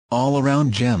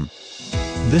all-around gem.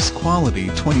 This quality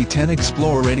 2010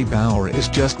 Explorer Eddie Bauer is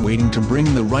just waiting to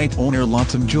bring the right owner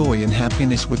lots of joy and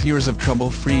happiness with years of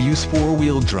trouble-free use.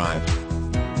 4-wheel drive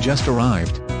just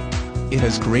arrived. It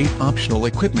has great optional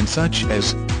equipment such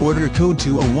as order code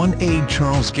 201A.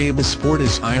 CharlesGabusFord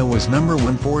is Iowa's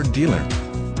 #1 Ford dealer.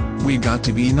 We got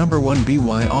to be #1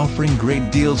 BY, offering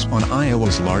great deals on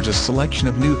Iowa's largest selection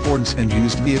of new Fords and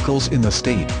used vehicles in the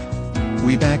state.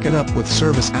 We back it up with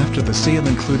service after the sale,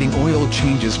 including oil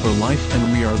changes for life,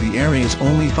 and we are the area's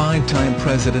only 5-time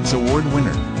President's Award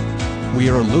winner. We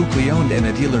are locally owned and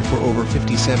a dealer for over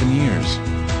 57 years.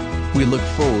 We look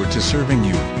forward to serving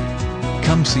you.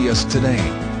 Come see us today.